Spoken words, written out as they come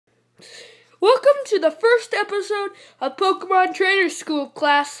Welcome to the first episode of Pokemon Trainer School,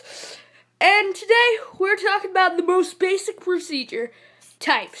 class. And today we're talking about the most basic procedure,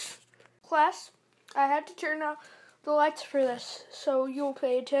 types. Class, I had to turn out the lights for this, so you'll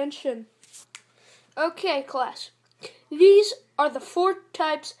pay attention. Okay, class. These are the five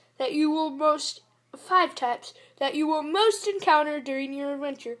types that you will most encounter during your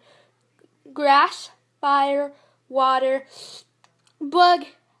adventure. Grass, fire, water, bug,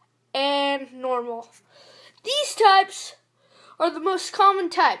 and normal. These types are the most common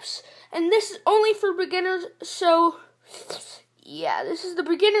types, and this is only for beginners, so yeah, this is the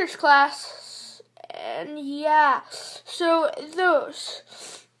beginners class, and yeah, so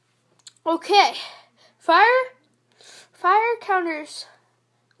those. Okay, fire counters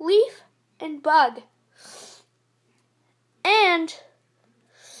leaf and bug, and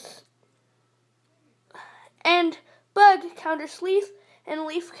bug counters leaf, and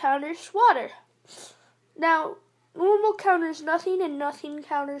leaf counters water. Now, normal counters nothing, and nothing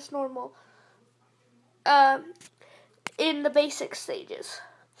counters normal in the basic stages.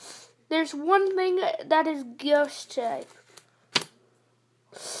 There's one thing that is ghost type.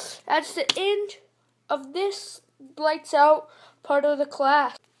 That's the end of this lights out part of the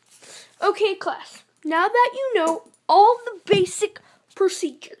class. Okay, class, now that you know all the basic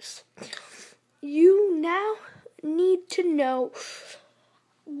procedures, you now need to know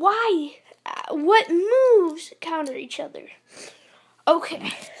what moves counter each other.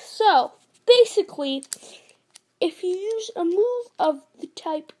 Okay, so basically, if you use a move of the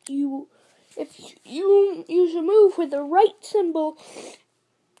type if you use a move with the right symbol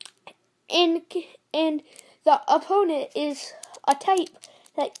and the opponent is a type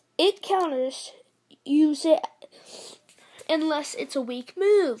that it counters, use it unless it's a weak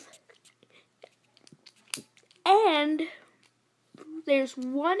move. And there's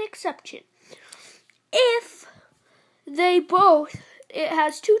one exception. If it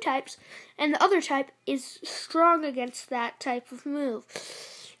has two types, and the other type is strong against that type of move.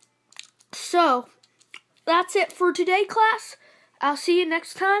 So, that's it for today, class. I'll see you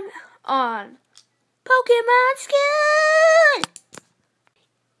next time on Pokemon School!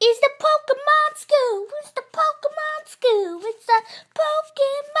 Is the Pokemon